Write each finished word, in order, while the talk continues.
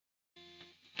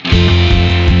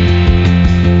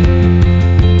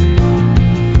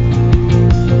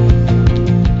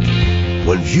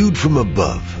Viewed from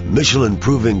above, Michelin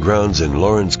Proving Grounds in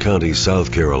Lawrence County,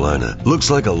 South Carolina, looks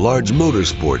like a large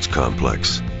motorsports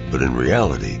complex. But in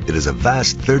reality, it is a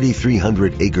vast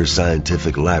 3,300-acre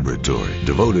scientific laboratory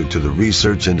devoted to the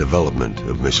research and development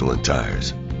of Michelin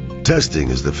tires. Testing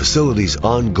is the facility's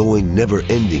ongoing,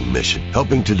 never-ending mission,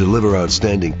 helping to deliver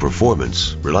outstanding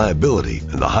performance, reliability,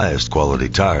 and the highest quality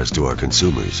tires to our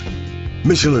consumers.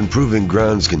 Michelin Proving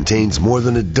Grounds contains more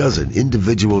than a dozen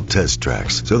individual test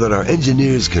tracks so that our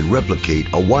engineers can replicate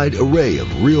a wide array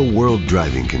of real-world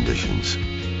driving conditions.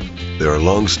 There are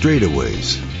long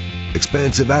straightaways,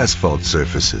 expansive asphalt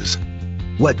surfaces,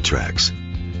 wet tracks,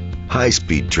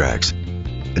 high-speed tracks,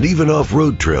 and even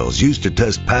off-road trails used to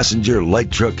test passenger, light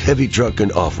truck, heavy truck,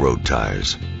 and off-road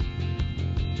tires.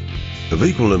 Of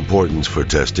equal importance for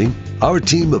testing, our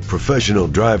team of professional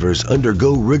drivers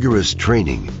undergo rigorous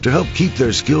training to help keep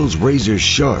their skills razor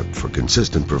sharp for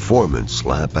consistent performance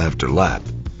lap after lap.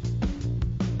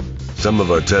 Some of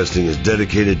our testing is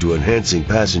dedicated to enhancing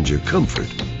passenger comfort.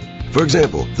 For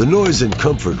example, the Noise and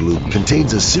Comfort Loop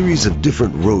contains a series of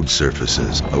different road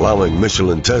surfaces, allowing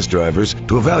Michelin test drivers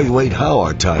to evaluate how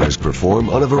our tires perform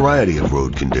on a variety of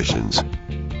road conditions.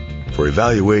 For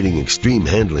evaluating extreme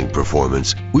handling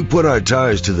performance, we put our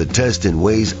tires to the test in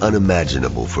ways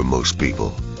unimaginable for most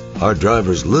people. Our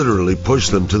drivers literally push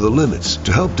them to the limits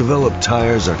to help develop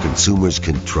tires our consumers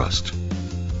can trust.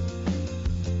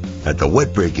 At the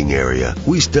wet braking area,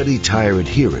 we study tire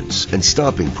adherence and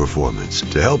stopping performance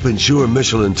to help ensure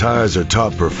Michelin tires are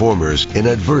top performers in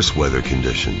adverse weather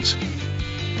conditions.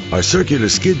 Our circular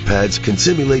skid pads can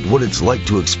simulate what it's like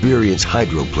to experience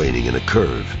hydroplaning in a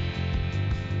curve.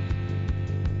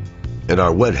 And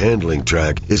our wet handling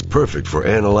track is perfect for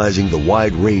analyzing the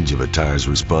wide range of a tire's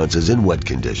responses in wet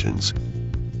conditions.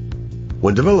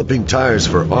 When developing tires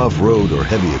for off-road or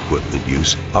heavy equipment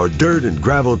use, our dirt and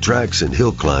gravel tracks and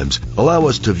hill climbs allow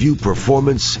us to view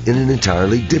performance in an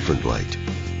entirely different light.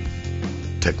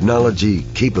 Technology,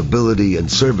 capability,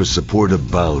 and service support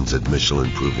abounds at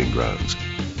Michelin Proving Grounds.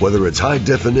 Whether it's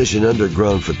high-definition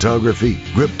underground photography,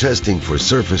 grip testing for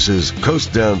surfaces,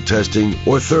 coast-down testing,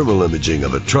 or thermal imaging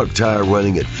of a truck tire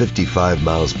running at 55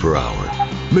 miles per hour,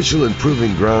 Michelin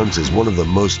Proving Grounds is one of the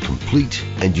most complete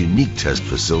and unique test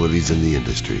facilities in the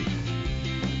industry.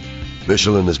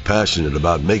 Michelin is passionate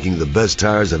about making the best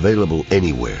tires available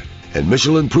anywhere, and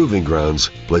Michelin Proving Grounds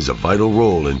plays a vital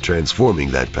role in transforming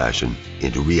that passion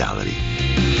into reality.